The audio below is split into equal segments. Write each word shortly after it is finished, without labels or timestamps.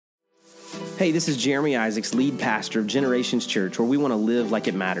Hey, this is Jeremy Isaacs, lead pastor of Generations Church, where we want to live like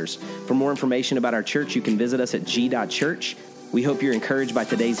it matters. For more information about our church, you can visit us at g.church. We hope you're encouraged by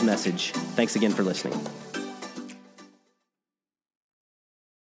today's message. Thanks again for listening.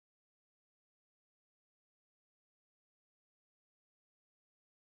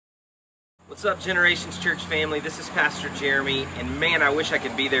 What's up, Generations Church family? This is Pastor Jeremy, and man, I wish I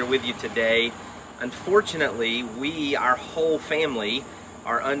could be there with you today. Unfortunately, our whole family,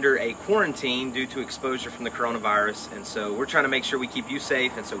 are under a quarantine due to exposure from the coronavirus, and so we're trying to make sure we keep you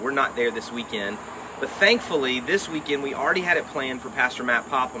safe, and so we're not there this weekend. But thankfully, this weekend we already had it planned for Pastor Matt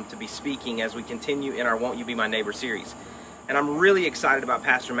Popham to be speaking as we continue in our Won't You Be My Neighbor series. And I'm really excited about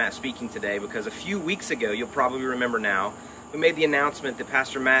Pastor Matt speaking today because a few weeks ago, you'll probably remember now, we made the announcement that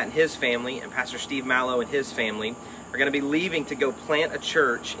Pastor Matt and his family and Pastor Steve Mallow and his family are going to be leaving to go plant a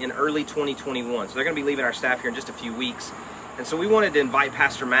church in early 2021. So they're going to be leaving our staff here in just a few weeks. And so we wanted to invite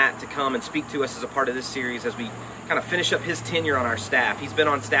Pastor Matt to come and speak to us as a part of this series as we kind of finish up his tenure on our staff. He's been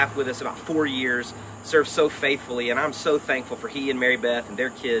on staff with us about 4 years, served so faithfully, and I'm so thankful for he and Mary Beth and their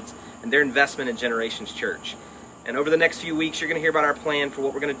kids and their investment in Generations Church. And over the next few weeks, you're going to hear about our plan for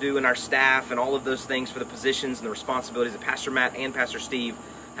what we're going to do in our staff and all of those things for the positions and the responsibilities that Pastor Matt and Pastor Steve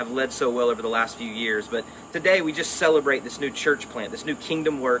have led so well over the last few years. But today, we just celebrate this new church plant, this new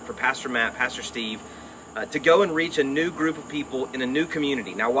kingdom work for Pastor Matt, Pastor Steve, to go and reach a new group of people in a new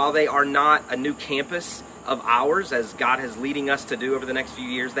community. Now, while they are not a new campus of ours, as God has leading us to do over the next few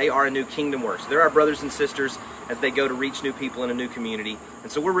years, they are a new kingdom work. So they're our brothers and sisters as they go to reach new people in a new community.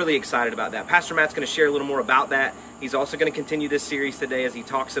 And so we're really excited about that. Pastor Matt's going to share a little more about that. He's also going to continue this series today as he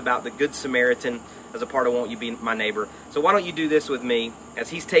talks about the Good Samaritan as a part of Won't You Be My Neighbor. So why don't you do this with me? As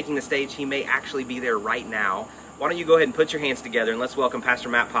he's taking the stage, he may actually be there right now. Why don't you go ahead and put your hands together and let's welcome Pastor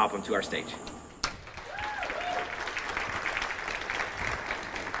Matt Popham to our stage.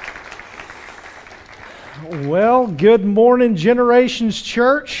 Well, good morning, Generations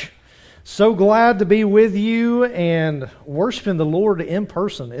Church. So glad to be with you and worshiping the Lord in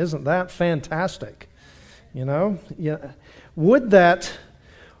person. Isn't that fantastic? You know, would that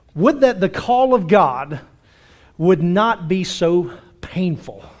the call of God would not be so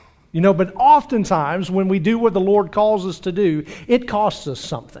painful? You know, but oftentimes when we do what the Lord calls us to do, it costs us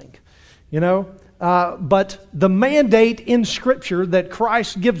something, you know. But the mandate in Scripture that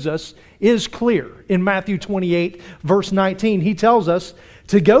Christ gives us is clear. In Matthew 28, verse 19, He tells us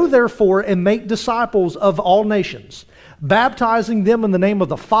to go therefore and make disciples of all nations, baptizing them in the name of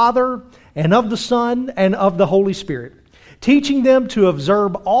the Father and of the Son and of the Holy Spirit, teaching them to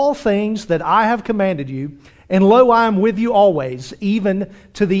observe all things that I have commanded you, and lo, I am with you always, even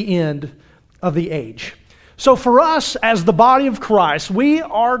to the end of the age. So for us as the body of Christ, we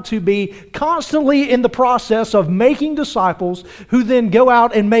are to be constantly in the process of making disciples who then go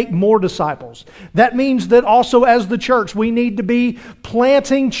out and make more disciples. That means that also as the church, we need to be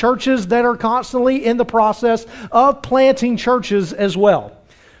planting churches that are constantly in the process of planting churches as well.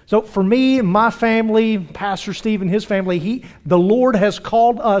 So for me, my family, Pastor Steve and his family, the Lord has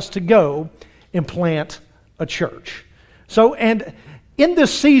called us to go and plant a church. So, and in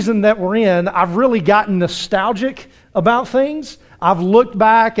this season that we're in, I've really gotten nostalgic about things. I've looked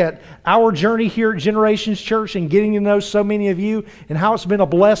back at our journey here at Generations Church and getting to know so many of you and how it's been a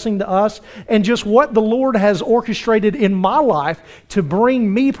blessing to us and just what the Lord has orchestrated in my life to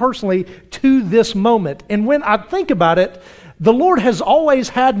bring me personally to this moment. And when I think about it, the Lord has always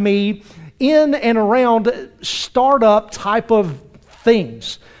had me in and around startup type of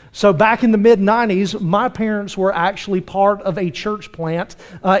things. So back in the mid-90s, my parents were actually part of a church plant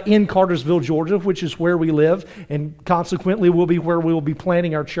in Cartersville, Georgia, which is where we live, and consequently will be where we will be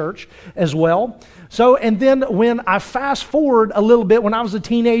planting our church as well. So, and then when I fast forward a little bit, when I was a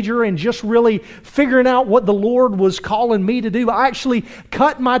teenager and just really figuring out what the Lord was calling me to do, I actually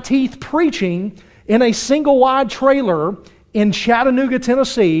cut my teeth preaching in a single-wide trailer in Chattanooga,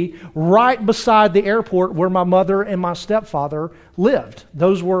 Tennessee, right beside the airport where my mother and my stepfather lived.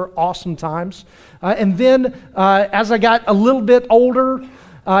 Those were awesome times. And then as I got a little bit older,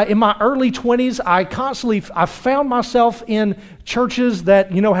 in my early 20s, I found myself in churches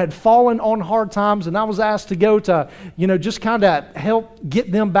that, had fallen on hard times, and I was asked to go to, just kind of help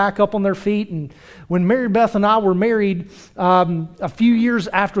get them back up on their feet. And when Mary Beth and I were married, a few years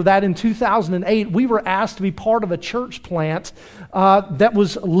after that in 2008, we were asked to be part of a church plant that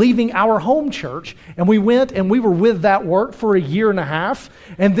was leaving our home church. And we went and we were with that work for a year and a half.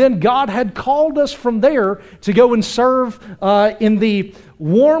 And then God had called us from there to go and serve in the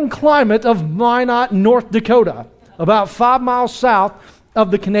warm climate of Minot, North Dakota, about 5 miles south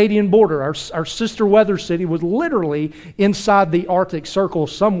of the Canadian border. Our sister weather city was literally inside the Arctic Circle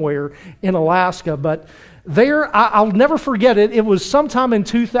somewhere in Alaska. But there, I'll never forget it. It was sometime in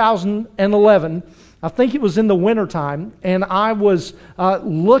 2011. I think it was in the wintertime, and I was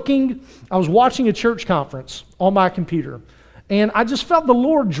watching a church conference on my computer. And I just felt the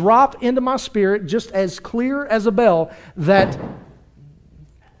Lord drop into my spirit, just as clear as a bell, that,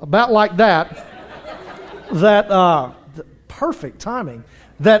 about like that, perfect timing,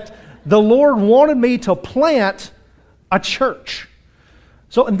 that the Lord wanted me to plant a church.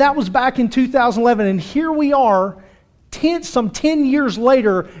 So, and that was back in 2011, and here we are, some 10 years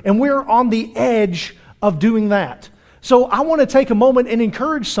later, and we're on the edge of doing that. So I want to take a moment and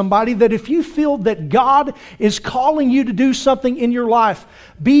encourage somebody that if you feel that God is calling you to do something in your life,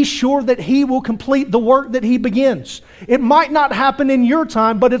 be sure that He will complete the work that He begins. It might not happen in your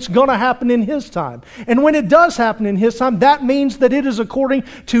time, but it's going to happen in His time. And when it does happen in His time, that means that it is according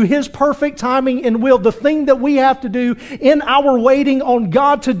to His perfect timing and will. The thing that we have to do in our waiting on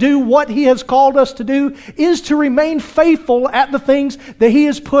God to do what He has called us to do is to remain faithful at the things that He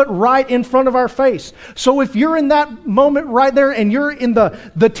has put right in front of our face. So if you're in that moment right there and you're in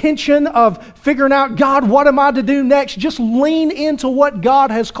the tension of figuring out, God, what am I to do next? Just lean into what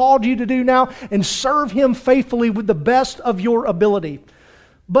God has called you to do now and serve Him faithfully with the best of your ability.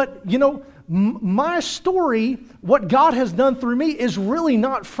 But, you know, my story, what God has done through me, is really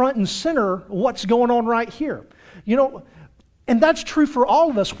not front and center what's going on right here. You know, and that's true for all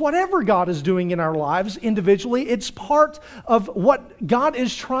of us. Whatever God is doing in our lives individually, it's part of what God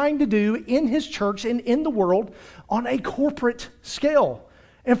is trying to do in His church and in the world on a corporate scale.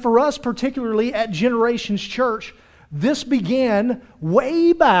 And for us, particularly at Generations Church, this began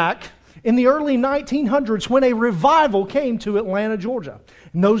way back in the early 1900s when a revival came to Atlanta, Georgia.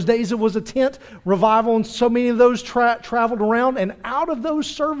 In those days, it was a tent revival, and so many of those traveled around. And out of those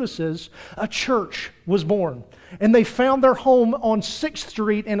services, a church was born. And they found their home on 6th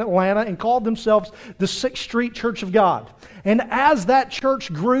Street in Atlanta and called themselves the 6th Street Church of God. And as that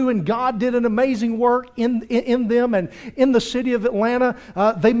church grew and God did an amazing work in them and in the city of Atlanta,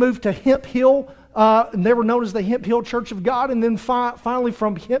 they moved to Hemp Hill. And they were known as the Hemp Hill Church of God. And then finally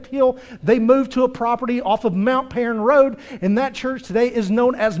from Hemp Hill, they moved to a property off of Mount Perrin Road. And that church today is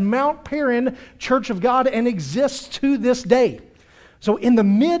known as Mount Perrin Church of God and exists to this day. So in the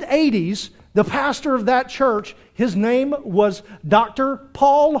mid-'80s, the pastor of that church, his name was Dr.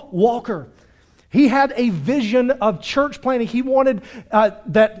 Paul Walker. He had a vision of church planting. He wanted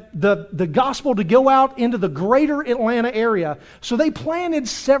that the gospel to go out into the greater Atlanta area. So they planted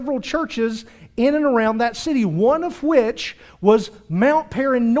several churches in and around that city, one of which was Mount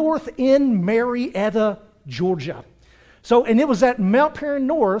Perrin North in Marietta, Georgia. So, and it was at Mount Perrin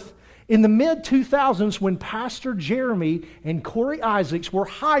North in the mid-2000s when Pastor Jeremy and Corey Isaacs were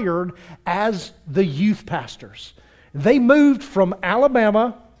hired as the youth pastors. They moved from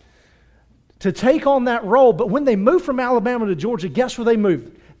Alabama to take on that role, but when they moved from Alabama to Georgia, guess where they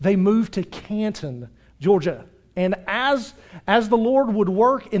moved? They moved to Canton, Georgia. And as the Lord would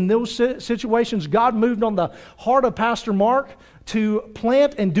work in those situations, God moved on the heart of Pastor Mark to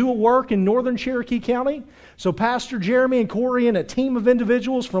plant and do a work in northern Cherokee County. So Pastor Jeremy and Corey and a team of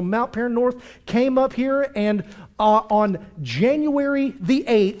individuals from Mount Perrin North came up here, and on January the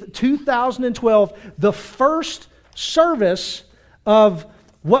 8th, 2012, the first service of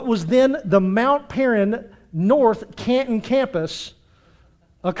what was then the Mount Perrin North Canton campus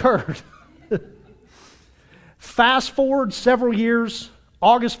occurred. Fast forward several years,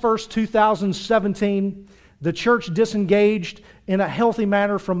 August 1st, 2017, the church disengaged in a healthy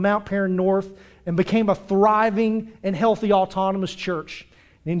manner from Mount Perrin North and became a thriving and healthy autonomous church.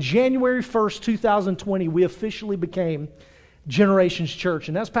 And in January 1st, 2020, we officially became Generations Church.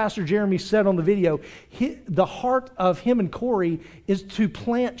 And as Pastor Jeremy said on the video, the heart of him and Corey is to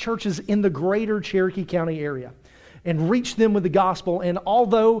plant churches in the greater Cherokee County area and reach them with the gospel. And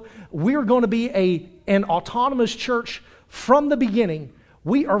although we're going to be an autonomous church from the beginning,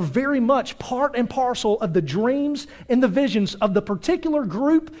 we are very much part and parcel of the dreams and the visions of the particular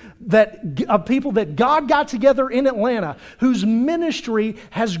group of people that God got together in Atlanta, whose ministry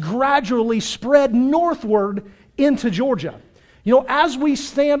has gradually spread northward into Georgia. You know, as we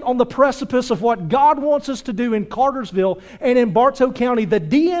stand on the precipice of what God wants us to do in Cartersville and in Bartow County, the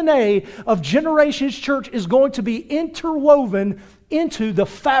DNA of Generations Church is going to be interwoven into the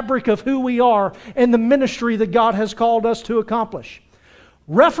fabric of who we are and the ministry that God has called us to accomplish.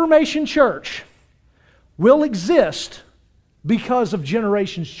 Reformation Church will exist because of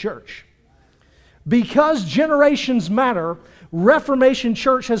Generations Church. Because generations matter, Reformation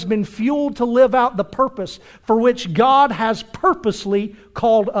Church has been fueled to live out the purpose for which God has purposely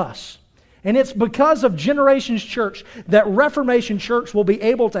called us. And it's because of Generations Church that Reformation Church will be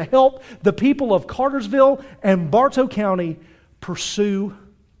able to help the people of Cartersville and Bartow County pursue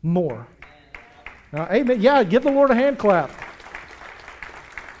more. Amen. Yeah, give the Lord a hand clap.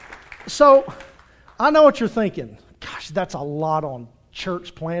 So, I know what you're thinking. Gosh, that's a lot on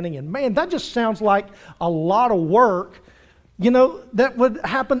church planning. And man, that just sounds like a lot of work, that would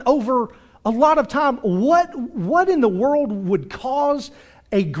happen over a lot of time. What in the world would cause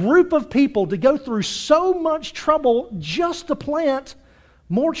a group of people to go through so much trouble just to plant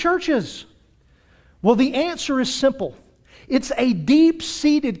more churches? Well, the answer is simple. It's a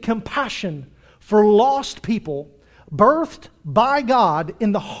deep-seated compassion for lost people birthed by God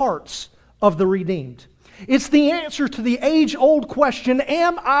in the hearts of the redeemed. It's the answer to the age-old question,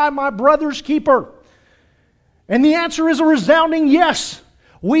 am I my brother's keeper? And the answer is a resounding yes.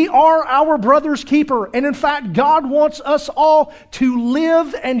 We are our brother's keeper. And in fact, God wants us all to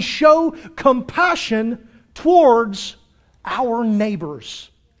live and show compassion towards our neighbors.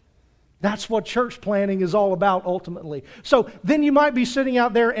 That's what church planning is all about ultimately. So then you might be sitting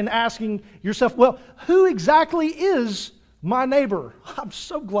out there and asking yourself, well, who exactly is my neighbor? I'm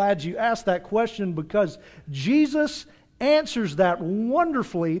so glad you asked that question because Jesus answers that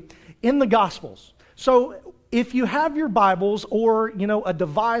wonderfully in the Gospels. So if you have your Bibles or, a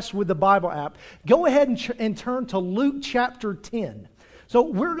device with the Bible app, go ahead and turn to Luke chapter 10. So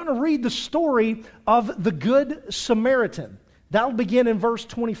we're going to read the story of the Good Samaritan. That'll begin in verse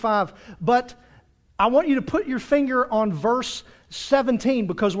 25. But I want you to put your finger on verse 17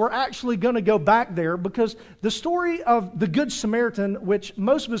 because we're actually going to go back there because the story of the Good Samaritan, which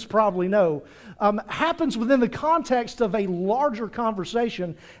most of us probably know, happens within the context of a larger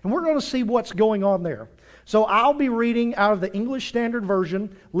conversation, and we're going to see what's going on there. So I'll be reading out of the English Standard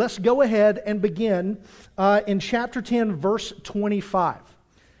Version. Let's go ahead and begin in chapter 10, verse 25.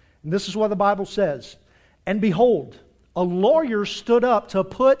 And this is what the Bible says. And behold, a lawyer stood up to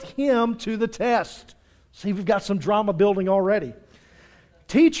put him to the test. See, we've got some drama building already.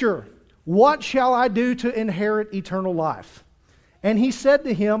 Teacher, what shall I do to inherit eternal life? And he said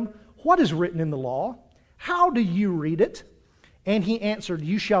to him, what is written in the law? How do you read it? And he answered,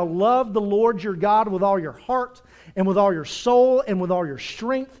 you shall love the Lord your God with all your heart and with all your soul and with all your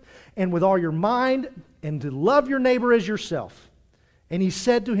strength and with all your mind and to love your neighbor as yourself. And he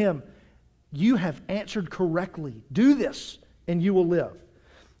said to him, you have answered correctly. Do this and you will live.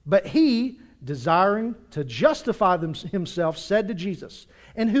 But he, desiring to justify himself, said to Jesus,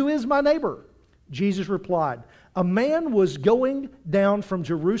 and who is my neighbor? Jesus replied, a man was going down from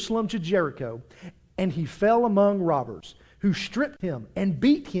Jerusalem to Jericho, and he fell among robbers, who stripped him and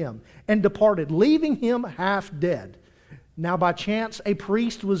beat him and departed, leaving him half dead. Now by chance a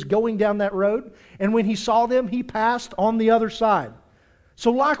priest was going down that road, and when he saw them, he passed on the other side. So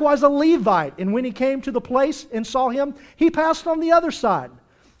likewise a Levite, and when he came to the place and saw him, he passed on the other side.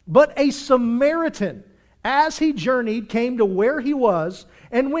 But a Samaritan, as he journeyed, came to where he was,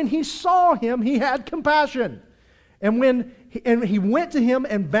 and when he saw him, he had compassion. And he went to him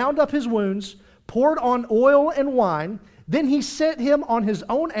and bound up his wounds, poured on oil and wine. Then he set him on his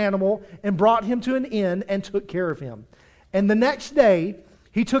own animal and brought him to an inn and took care of him. And the next day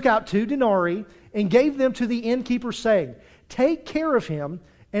he took out 2 denarii and gave them to the innkeeper, saying, take care of him,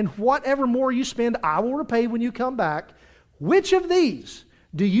 and whatever more you spend I will repay when you come back. Which of these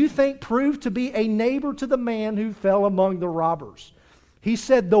do you think proved to be a neighbor to the man who fell among the robbers? He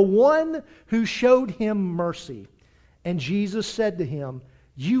said, the one who showed him mercy. And Jesus said to him,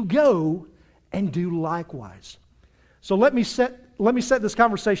 you go and do likewise. So let me set this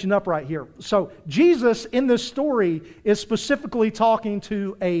conversation up right here. So Jesus in this story is specifically talking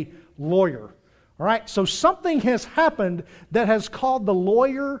to a lawyer. All right, so something has happened that has caused the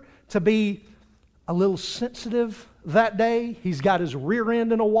lawyer to be a little sensitive that day. He's got his rear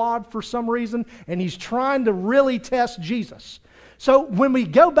end in a wad for some reason, and he's trying to really test Jesus. So when we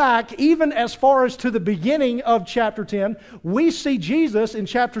go back, even as far as to the beginning of chapter 10, we see Jesus in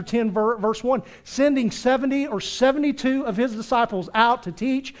chapter 10, verse 1, sending 70 or 72 of his disciples out to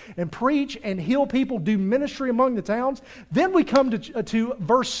teach and preach and heal people, do ministry among the towns. Then we come to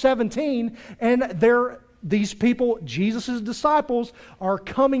verse 17, and these people, Jesus' disciples, are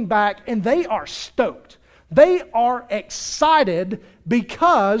coming back, and they are stoked. They are excited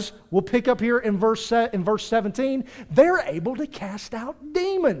because, we'll pick up here in verse 17, they're able to cast out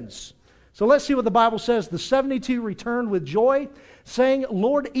demons. So let's see what the Bible says. The 72 returned with joy, saying,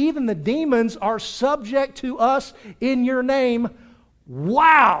 Lord, even the demons are subject to us in your name.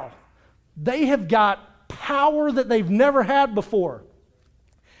 Wow! They have got power that they've never had before.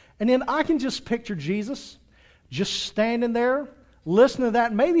 And then I can just picture Jesus just standing there, listening to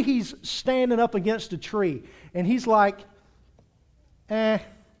that. Maybe he's standing up against a tree, and he's like, I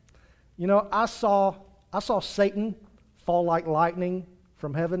saw Satan fall like lightning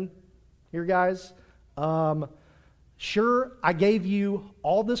from heaven here, guys. Sure, I gave you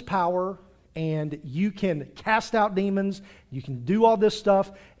all this power, and you can cast out demons, you can do all this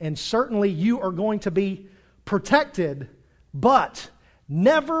stuff, and certainly you are going to be protected, but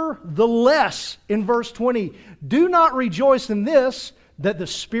nevertheless, in verse 20, do not rejoice in this, that the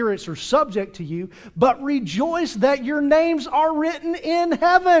spirits are subject to you, but rejoice that your names are written in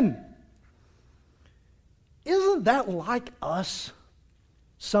heaven. Isn't that like us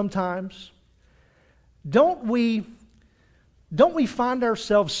sometimes? Don't we find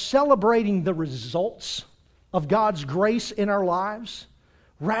ourselves celebrating the results of God's grace in our lives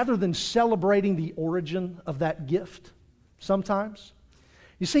rather than celebrating the origin of that gift sometimes?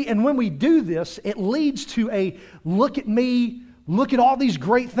 You see, and when we do this, it leads to a look at me, look at all these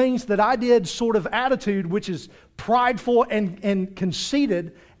great things that I did sort of attitude, which is prideful and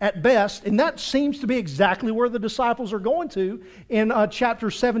conceited at best. And that seems to be exactly where the disciples are going to in chapter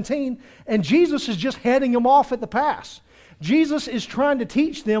 17. And Jesus is just heading them off at the pass. Jesus is trying to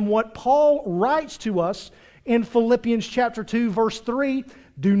teach them what Paul writes to us in Philippians chapter 2, verse 3.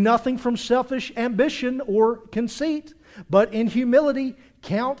 Do nothing from selfish ambition or conceit, but in humility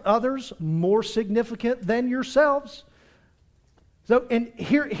count others more significant than yourselves. So, and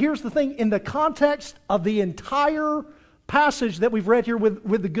here's the thing. In the context of the entire passage that we've read here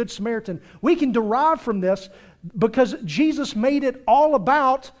with the Good Samaritan, we can derive from this because Jesus made it all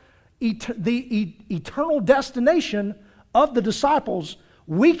about the eternal destination of the disciples.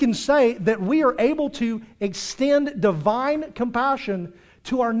 We can say that we are able to extend divine compassion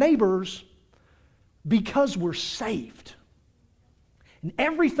to our neighbors because we're saved. And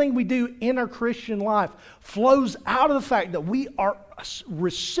everything we do in our Christian life flows out of the fact that we are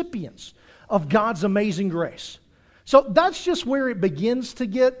recipients of God's amazing grace. So that's just where it begins to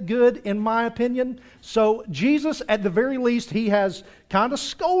get good, in my opinion. So Jesus, at the very least, he has kind of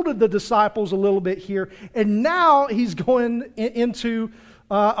scolded the disciples a little bit here. And now he's going into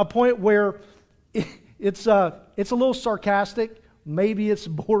a point where it's a little sarcastic. Maybe it's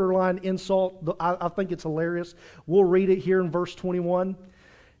borderline insult. I think it's hilarious. We'll read it here in verse 21.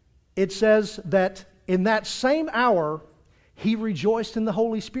 It says that in that same hour, he rejoiced in the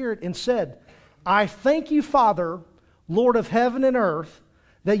Holy Spirit and said, I thank you, Father, Lord of heaven and earth,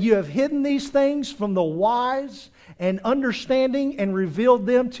 that you have hidden these things from the wise and understanding and revealed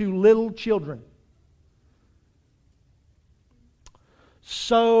them to little children.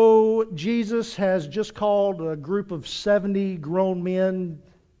 So Jesus has just called a group of 70 grown men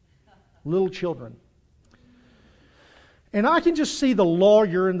little children. And I can just see the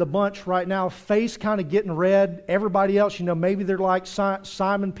lawyer in the bunch right now, face kind of getting red. Everybody else, maybe they're like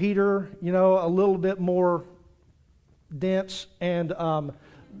Simon Peter, a little bit more dense. And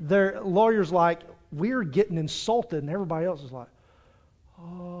their lawyer's like, we're getting insulted. And everybody else is like,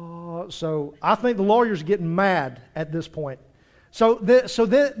 oh. So I think the lawyer's getting mad at this point. So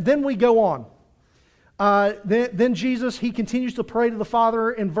then we go on. Then Jesus, he continues to pray to the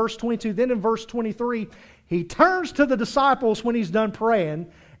Father in verse 22. Then in verse 23, he turns to the disciples when he's done praying,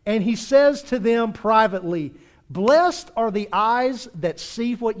 and he says to them privately, blessed are the eyes that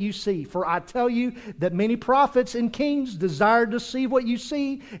see what you see. For I tell you that many prophets and kings desired to see what you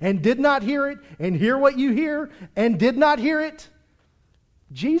see and did not hear it, and hear what you hear and did not hear it.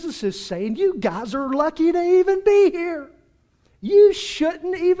 Jesus is saying, you guys are lucky to even be here. You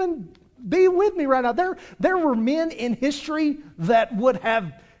shouldn't even be with me right now. There were men in history that would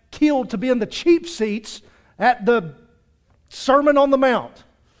have killed to be in the cheap seats at the Sermon on the Mount.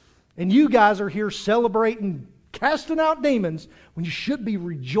 And you guys are here celebrating, casting out demons, when you should be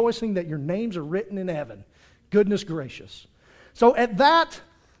rejoicing that your names are written in heaven. Goodness gracious. So at that,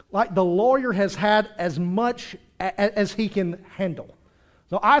 like, the lawyer has had as much as he can handle.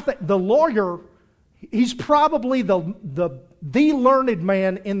 So I think the lawyer, he's probably the learned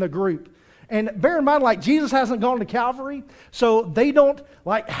man in the group. And bear in mind, like, Jesus hasn't gone to Calvary, so they don't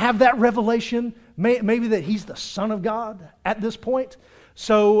have that revelation, maybe that he's the Son of God at this point.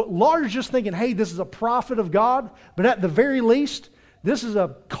 So lawyer's just thinking, hey, this is a prophet of God, but at the very least, this is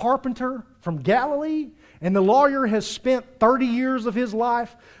a carpenter from Galilee, and the lawyer has spent 30 years of his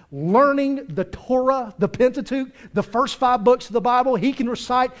life learning the Torah, the Pentateuch, the first 5 books of the Bible. He can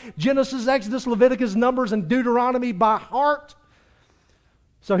recite Genesis, Exodus, Leviticus, Numbers, and Deuteronomy by heart.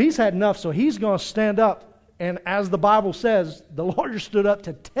 So he's had enough, so he's going to stand up. And as the Bible says, the lawyer stood up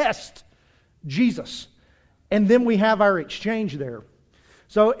to test Jesus. And then we have our exchange there.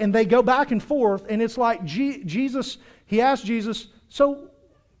 So, and they go back and forth, and it's like Jesus, he asked Jesus, so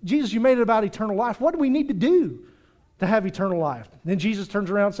Jesus, you made it about eternal life. What do we need to do to have eternal life? Then Jesus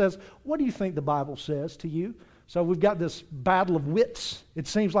turns around and says, what do you think the Bible says to you? So we've got this battle of wits. It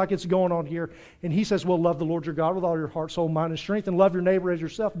seems like it's going on here. And he says, well, love the Lord your God with all your heart, soul, mind, and strength, and love your neighbor as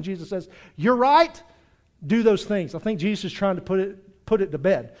yourself. And Jesus says, you're right. Do those things. I think Jesus is trying to put it to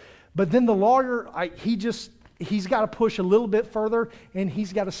bed. But then the lawyer, he's got to push a little bit further, and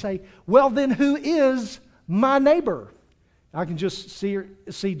he's got to say, well, then who is my neighbor? I can just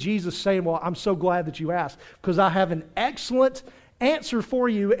see Jesus saying, well, I'm so glad that you asked, because I have an excellent answer for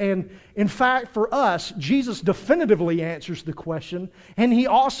you. And in fact, for us, Jesus definitively answers the question, and he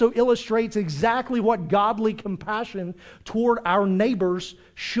also illustrates exactly what godly compassion toward our neighbors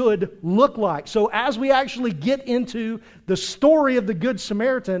should look like. So as we actually get into the story of the Good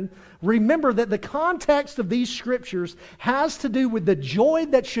Samaritan, remember that the context of these scriptures has to do with the joy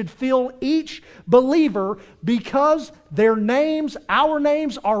that should fill each believer because their names, our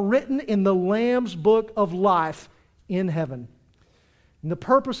names, are written in the Lamb's book of life in heaven. And the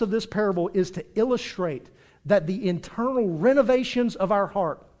purpose of this parable is to illustrate that the internal renovations of our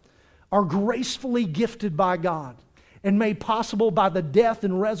heart are gracefully gifted by God and made possible by the death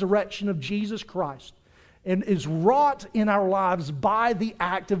and resurrection of Jesus Christ, and is wrought in our lives by the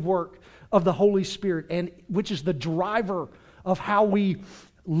active work of the Holy Spirit, and which is the driver of how we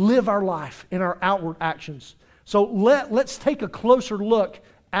live our life in our outward actions. So let's take a closer look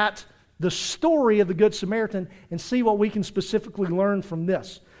at the story of the Good Samaritan and see what we can specifically learn from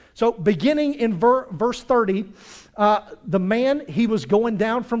this. So beginning in verse 30, the man, he was going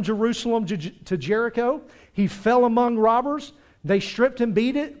down from Jerusalem to Jericho. He fell among robbers. They stripped him,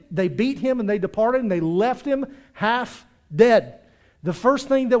 they beat him, and they departed, and they left him half dead. The first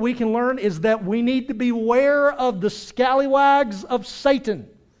thing that we can learn is that we need to beware of the scallywags of Satan.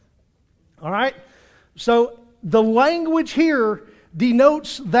 All right? So the language here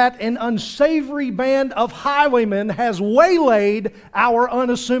denotes that an unsavory band of highwaymen has waylaid our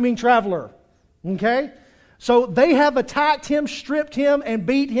unassuming traveler. Okay? So they have attacked him, stripped him, and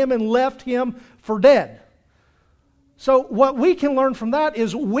beat him, and left him for dead. So what we can learn from that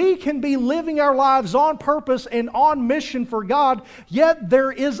is we can be living our lives on purpose and on mission for God, yet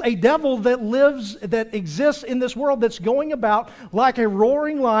there is a devil that exists in this world that's going about like a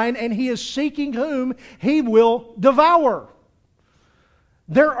roaring lion, and he is seeking whom he will devour.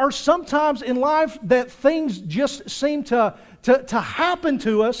 There are some times in life that things just seem to happen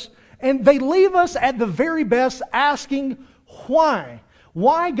to us, and they leave us at the very best asking, why?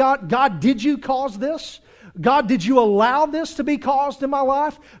 Why, God? God, did you cause this? God, did you allow this to be caused in my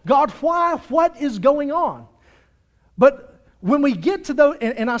life? God, why? What is going on? But when we get to those,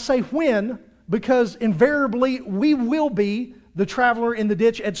 and I say when, because invariably we will be the traveler in the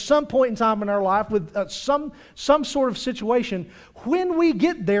ditch at some point in time in our life with some sort of situation. When we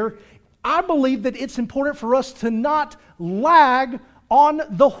get there, I believe that it's important for us to not lag on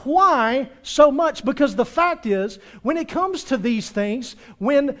the why so much, because the fact is, when it comes to these things,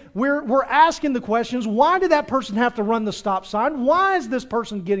 when we're asking the questions, why did that person have to run the stop sign? Why is this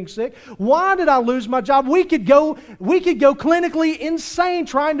person getting sick? Why did I lose my job? We could go clinically insane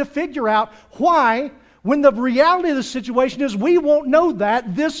trying to figure out why, when the reality of the situation is we won't know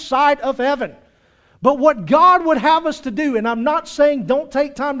that this side of heaven. But what God would have us to do, and I'm not saying don't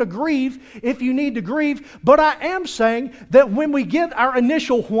take time to grieve if you need to grieve, but I am saying that when we get our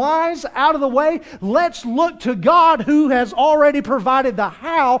initial whys out of the way, let's look to God who has already provided the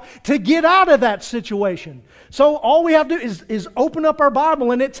how to get out of that situation. So all we have to do is open up our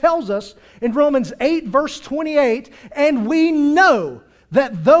Bible, and it tells us in Romans 8 verse 28, and we know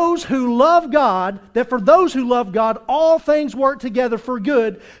that for those who love God, all things work together for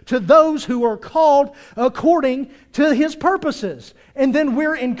good to those who are called according to His purposes. And then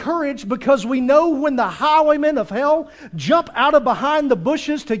we're encouraged because we know when the highwaymen of hell jump out of behind the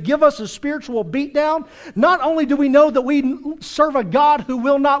bushes to give us a spiritual beatdown, not only do we know that we serve a God who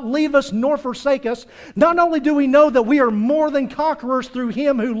will not leave us nor forsake us, not only do we know that we are more than conquerors through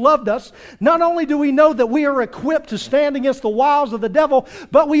Him who loved us, not only do we know that we are equipped to stand against the wiles of the devil,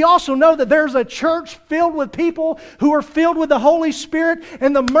 but we also know that there's a church filled with people who are filled with the Holy Spirit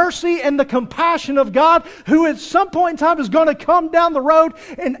and the mercy and the compassion of God, who at some point in time is going to come down the road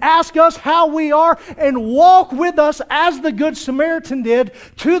and ask us how we are and walk with us as the Good Samaritan did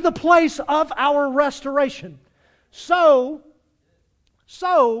to the place of our restoration. So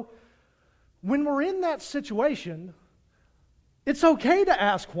when we're in that situation, it's okay to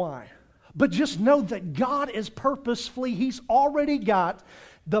ask why. But just know that God is purposefully, He's already got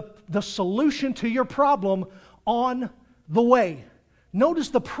the solution to your problem on the way. Notice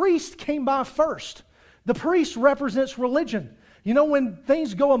the priest came by first. The priest represents religion. You know, when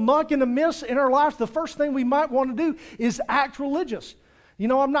things go amok and amiss in our life, the first thing we might want to do is act religious. You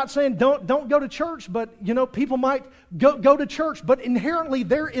know, I'm not saying don't go to church, but, you know, people might go to church. But inherently,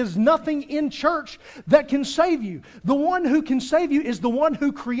 there is nothing in church that can save you. The one who can save you is the one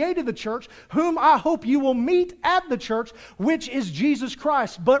who created the church, whom I hope you will meet at the church, which is Jesus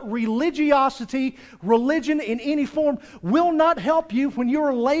Christ. But religiosity, religion in any form, will not help you when you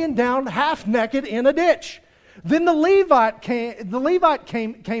are laying down half naked in a ditch. Then the Levite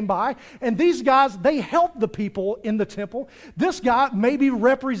came by, and these guys, they helped the people in the temple. This guy maybe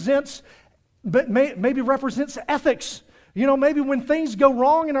represents ethics. You know, maybe when things go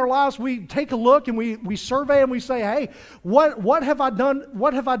wrong in our lives, we take a look and we survey and we say, hey, what have I done?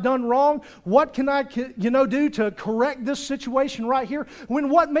 What have I done wrong? What can I do to correct this situation right here? When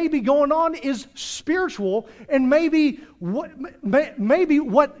what may be going on is spiritual, and maybe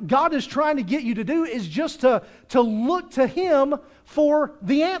what God is trying to get you to do is just to look to Him for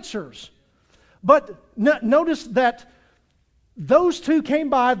the answers. But notice that those two came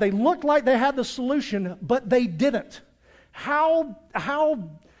by, they looked like they had the solution, but they didn't. How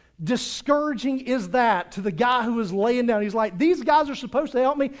discouraging is that to the guy who is laying down? He's like, these guys are supposed to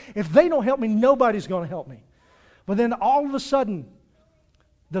help me. If they don't help me, nobody's going to help me. But then all of a sudden,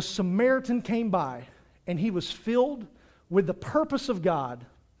 the Samaritan came by, and he was filled with the purpose of God,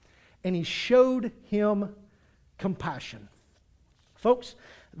 and he showed him compassion. Folks,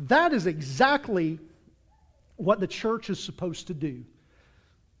 that is exactly what the church is supposed to do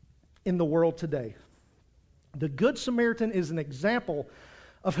in the world today. The Good Samaritan is an example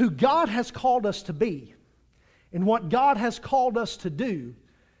of who God has called us to be and what God has called us to do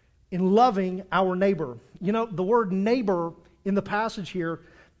in loving our neighbor. You know, the word neighbor in the passage here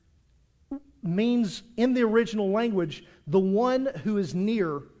means, in the original language, the one who is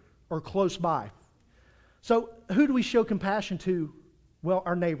near or close by. So, who do we show compassion to? Well,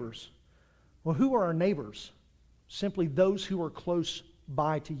 our neighbors. Well, who are our neighbors? Simply those who are close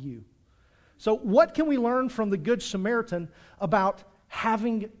by to you. So what can we learn from the Good Samaritan about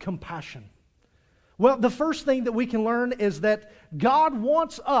having compassion? Well, the first thing that we can learn is that God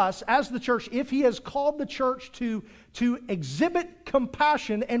wants us, as the church, if He has called the church to exhibit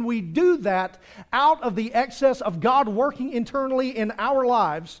compassion, and we do that out of the excess of God working internally in our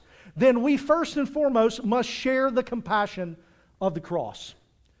lives, then we first and foremost must share the compassion of the cross.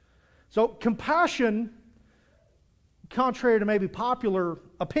 So compassion, contrary to maybe popular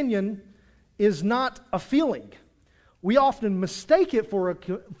opinion, is not a feeling. We often mistake it for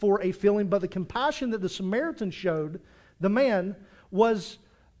a feeling, but the compassion that the Samaritan showed, the man, was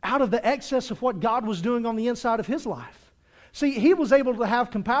out of the excess of what God was doing on the inside of his life. See, he was able to have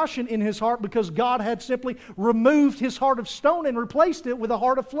compassion in his heart because God had simply removed his heart of stone and replaced it with a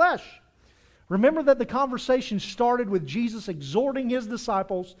heart of flesh. Remember that the conversation started with Jesus exhorting His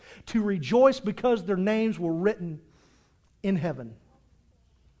disciples to rejoice because their names were written in heaven.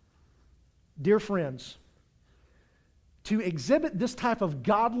 Dear friends, to exhibit this type of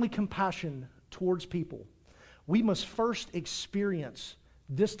godly compassion towards people, we must first experience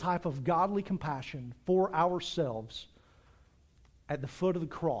this type of godly compassion for ourselves at the foot of the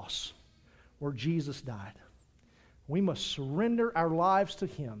cross where Jesus died. We must surrender our lives to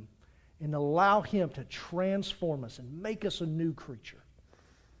Him and allow Him to transform us and make us a new creature.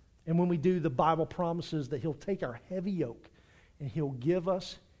 And when we do, the Bible promises that He'll take our heavy yoke and He'll give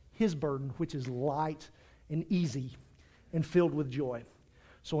us His burden, which is light and easy and filled with joy.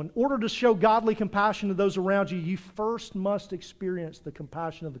 So in order to show godly compassion to those around you, you first must experience the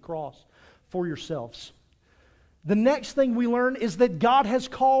compassion of the cross for yourselves. The next thing we learn is that God has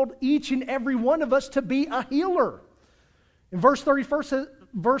called each and every one of us to be a healer. In verse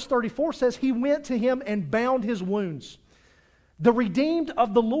 34 says, He went to him and bound his wounds. The redeemed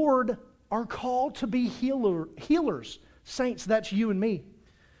of the Lord are called to be healers. Saints, that's you and me.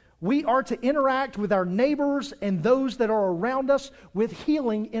 We are to interact with our neighbors and those that are around us with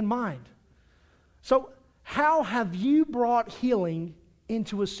healing in mind. So, how have you brought healing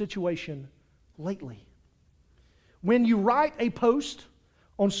into a situation lately? When you write a post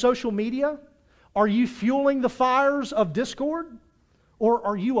on social media, are you fueling the fires of discord? Or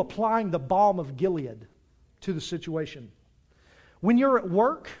are you applying the balm of Gilead to the situation? When you're at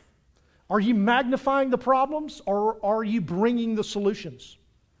work, are you magnifying the problems or are you bringing the solutions?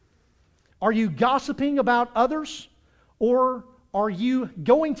 Are you gossiping about others, or are you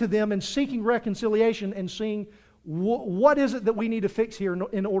going to them and seeking reconciliation and seeing what is it that we need to fix here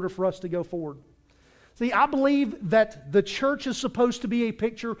in order for us to go forward? See, I believe that the church is supposed to be a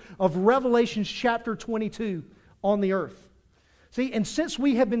picture of Revelation chapter 22 on the earth. See, and since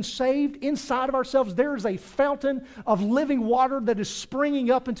we have been saved inside of ourselves, there is a fountain of living water that is springing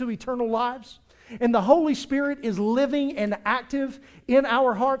up into eternal lives. And the Holy Spirit is living and active in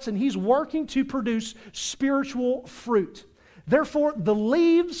our hearts, and He's working to produce spiritual fruit. Therefore, the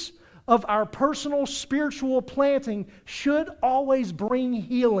leaves of our personal spiritual planting should always bring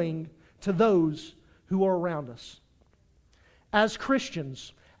healing to those who are around us. As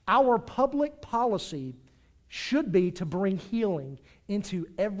Christians, our public policy should be to bring healing into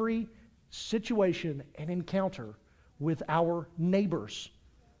every situation and encounter with our neighbors,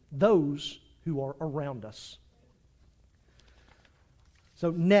 those who are around us. So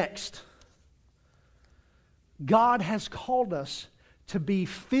next, God has called us to be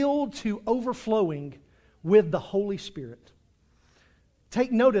filled to overflowing with the Holy Spirit.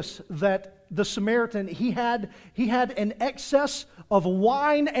 Take notice that the Samaritan, he had an excess of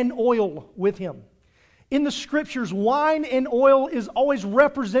wine and oil with him. In the Scriptures, wine and oil is always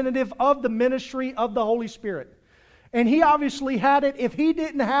representative of the ministry of the Holy Spirit. And he obviously had it. If he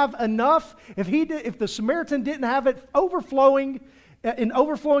didn't have enough, if the Samaritan didn't have it overflowing, an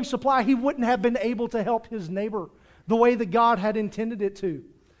overflowing supply, he wouldn't have been able to help his neighbor the way that God had intended it to.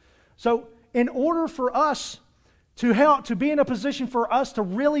 So, in order for us to be in a position for us to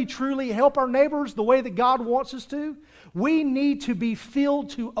really truly help our neighbors the way that God wants us to, we need to be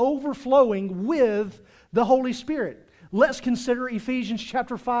filled to overflowing with the Holy Spirit. Let's consider Ephesians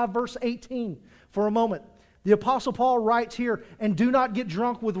chapter 5, verse 18 for a moment. The Apostle Paul writes here, "And do not get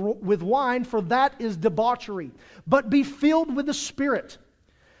drunk with wine, for that is debauchery, but be filled with the Spirit."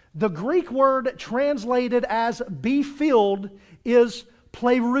 The Greek word translated as be filled is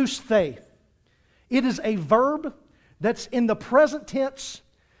plerusthe. It is a verb that's in the present tense,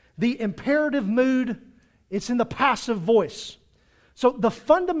 the imperative mood, it's in the passive voice. So the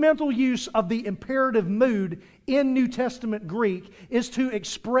fundamental use of the imperative mood in New Testament Greek is to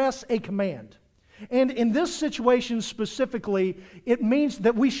express a command. And in this situation specifically, it means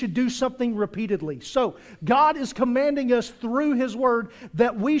that we should do something repeatedly. So God is commanding us through His Word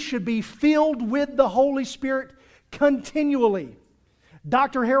that we should be filled with the Holy Spirit continually.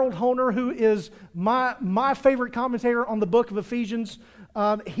 Dr. Harold Hoehner, who is my favorite commentator on the book of Ephesians,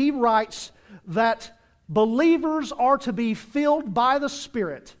 he writes that believers are to be filled by the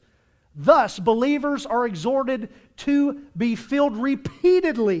Spirit. Thus, believers are exhorted to be filled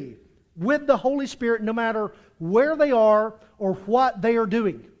repeatedly with the Holy Spirit no matter where they are or what they are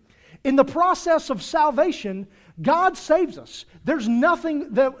doing. In the process of salvation, God saves us. There's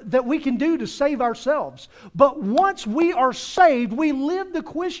nothing that we can do to save ourselves. But once we are saved, we live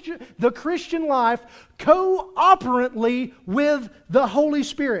the Christian life cooperantly with the Holy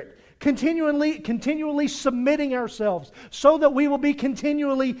Spirit. Continually submitting ourselves so that we will be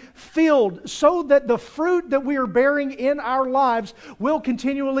continually filled, so that the fruit that we are bearing in our lives will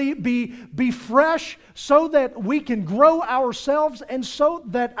continually be fresh, so that we can grow ourselves and so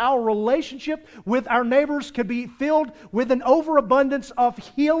that our relationship with our neighbors can be filled with an overabundance of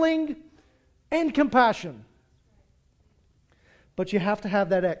healing and compassion. But you have to have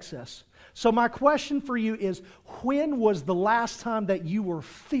that excess. So my question for you is, when was the last time that you were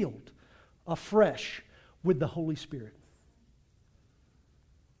filled afresh with the Holy Spirit?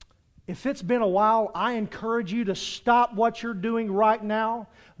 If it's been a while, I encourage you to stop what you're doing right now,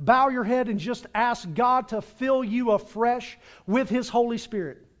 bow your head and just ask God to fill you afresh with His Holy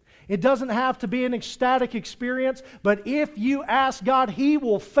Spirit. It doesn't have to be an ecstatic experience, but if you ask God, He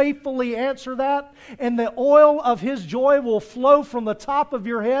will faithfully answer that, and the oil of His joy will flow from the top of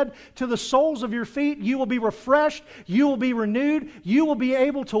your head to the soles of your feet. You will be refreshed. You will be renewed. You will be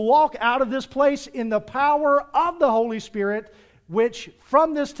able to walk out of this place in the power of the Holy Spirit, which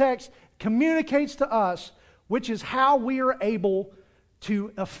from this text communicates to us, which is how we are able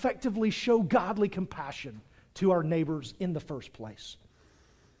to effectively show godly compassion to our neighbors in the first place.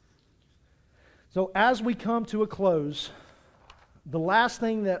 So as we come to a close, the last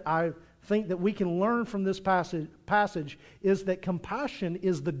thing that I think that we can learn from this passage is that compassion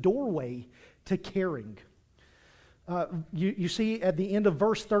is the doorway to caring. You see at the end of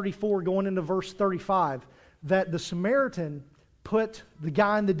verse 34 going into verse 35 that the Samaritan put the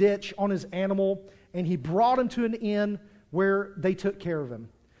guy in the ditch on his animal and he brought him to an inn where they took care of him.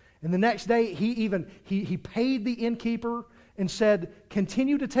 And the next day he paid the innkeeper and said,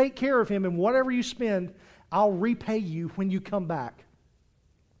 continue to take care of him, and whatever you spend, I'll repay you when you come back.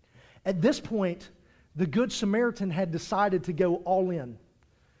 At this point, the Good Samaritan had decided to go all in.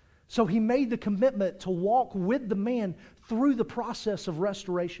 So he made the commitment to walk with the man through the process of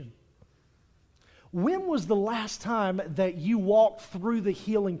restoration. When was the last time that you walked through the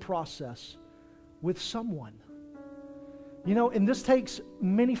healing process with someone? You know, and this takes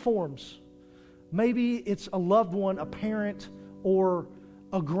many forms. Maybe it's a loved one, a parent, or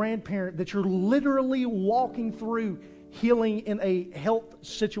a grandparent that you're literally walking through healing in a health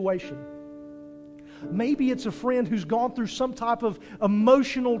situation. Maybe it's a friend who's gone through some type of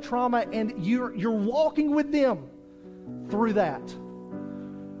emotional trauma and you're walking with them through that.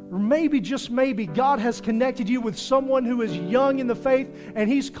 Or maybe, just maybe, God has connected you with someone who is young in the faith and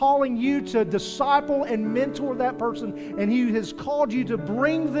He's calling you to disciple and mentor that person, and He has called you to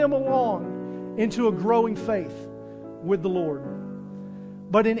bring them along into a growing faith with the Lord.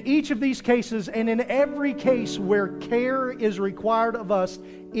 But in each of these cases, and in every case where care is required of us,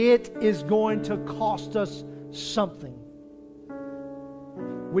 it is going to cost us something.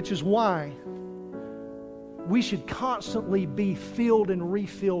 Which is why we should constantly be filled and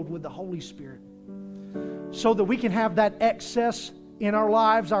refilled with the Holy Spirit, so that we can have that excess in our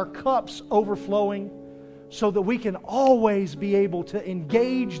lives, our cups overflowing, so that we can always be able to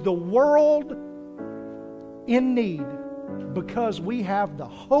engage the world in need, because we have the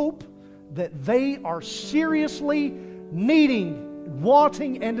hope that they are seriously needing,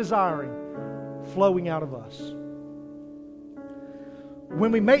 wanting, and desiring flowing out of us.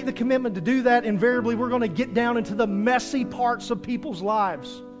 When we make the commitment to do that, invariably we're going to get down into the messy parts of people's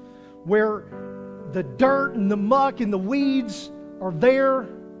lives, where the dirt and the muck and the weeds are there,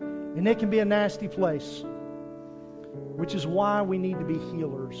 and it can be a nasty place. Which is why we need to be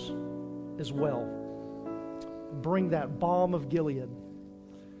healers as well. Bring that balm of Gilead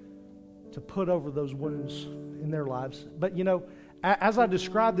to put over those wounds in their lives. But you know, as I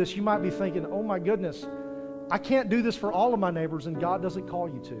describe this, you might be thinking, oh my goodness, I can't do this for all of my neighbors, and God doesn't call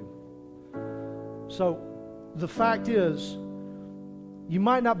you to. So the fact is, you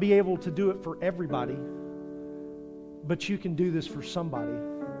might not be able to do it for everybody, but you can do this for somebody.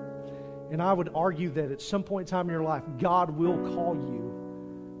 And I would argue that at some point in time in your life, God will call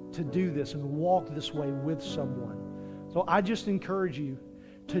you to do this and walk this way with someone. So I just encourage you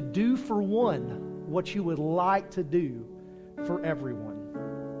to do for one what you would like to do for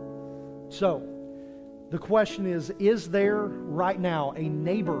everyone. So the question is there right now a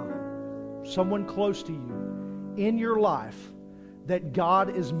neighbor, someone close to you in your life that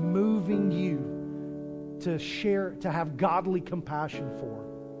God is moving you to share, to have godly compassion for?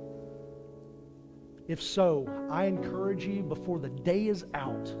 If so, I encourage you, before the day is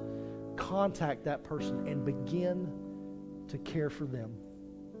out, contact that person and begin to care for them.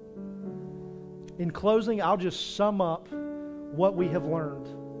 In closing, I'll just sum up what we have learned,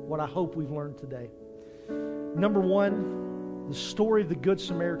 what I hope we've learned today. Number one, the story of the Good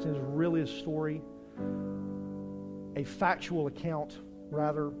Samaritan is really a story, a factual account,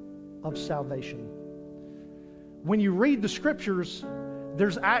 rather, of salvation. When you read the Scriptures,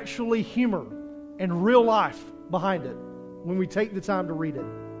 there's actually humor and real life behind it when we take the time to read it.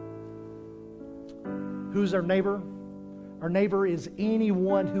 Who's our neighbor? Our neighbor is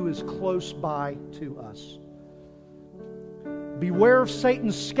anyone who is close by to us. Beware of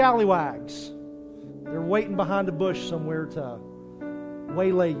Satan's scallywags. They're waiting behind a bush somewhere to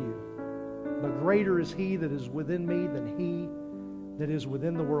waylay you. But greater is He that is within me than he that is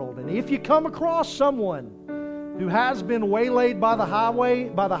within the world. And if you come across someone who has been waylaid by the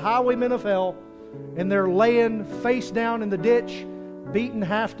highwaymen of hell, and they're laying face down in the ditch, beaten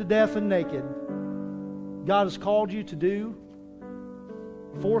half to death and naked, God has called you to do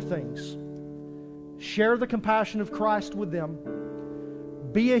 4 things. Share the compassion of Christ with them.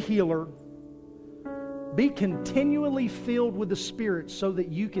 Be a healer. Be continually filled with the Spirit so that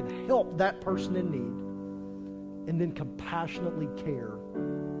you can help that person in need. And then compassionately care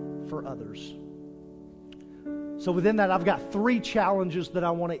for others. So within that, I've got 3 challenges that I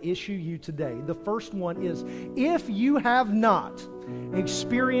want to issue you today. The first one is, if you have not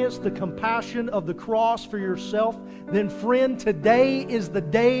experienced the compassion of the cross for yourself, then friend, today is the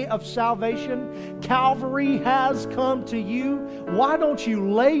day of salvation. Calvary has come to you. Why don't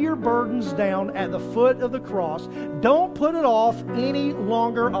you lay your burdens down at the foot of the cross? Don't put it off any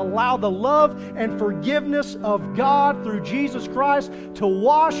longer. Allow the love and forgiveness of God through Jesus Christ to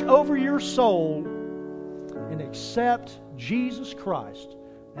wash over your soul, and accept Jesus Christ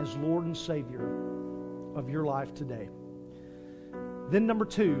as Lord and Savior of your life today. Then number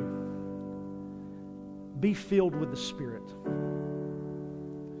 2, be filled with the Spirit.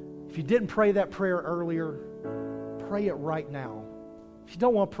 If you didn't pray that prayer earlier, pray it right now. If you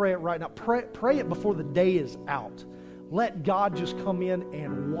don't want to pray it right now, pray it before the day is out. Let God just come in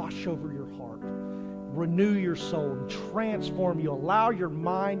and wash over your heart. renew your soul and transform you. Allow your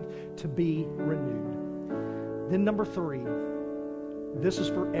mind to be renewed. Then number 3, this is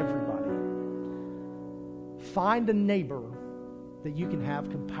for everybody. Find a neighbor that you can have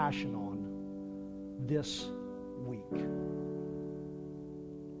compassion on this week.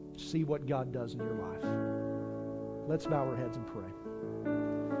 See what God does in your life. Let's bow our heads and pray.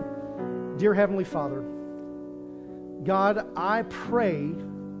 Dear Heavenly Father, God, I pray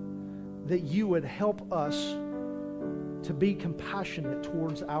that you would help us to be compassionate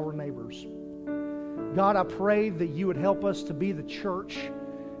towards our neighbors. God, I pray that you would help us to be the church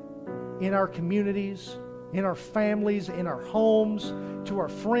in our communities, in our families, in our homes, to our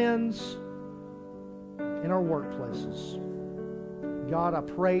friends, in our workplaces. God, I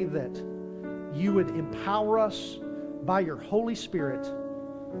pray that you would empower us by your Holy Spirit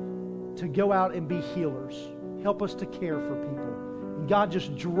to go out and be healers. Help us to care for people. And God,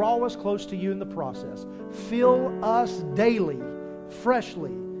 just draw us close to you in the process. Fill us daily,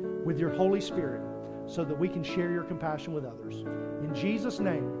 freshly, with your Holy Spirit so that we can share your compassion with others. In Jesus'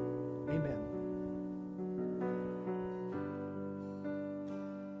 name, amen.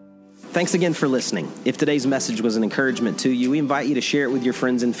 Thanks again for listening. If today's message was an encouragement to you, we invite you to share it with your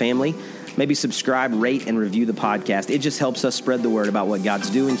friends and family. Maybe subscribe, rate, and review the podcast. It just helps us spread the word about what God's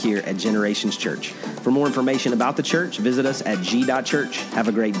doing here at Generations Church. For more information about the church, visit us at g.church. Have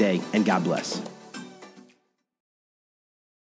a great day, and God bless.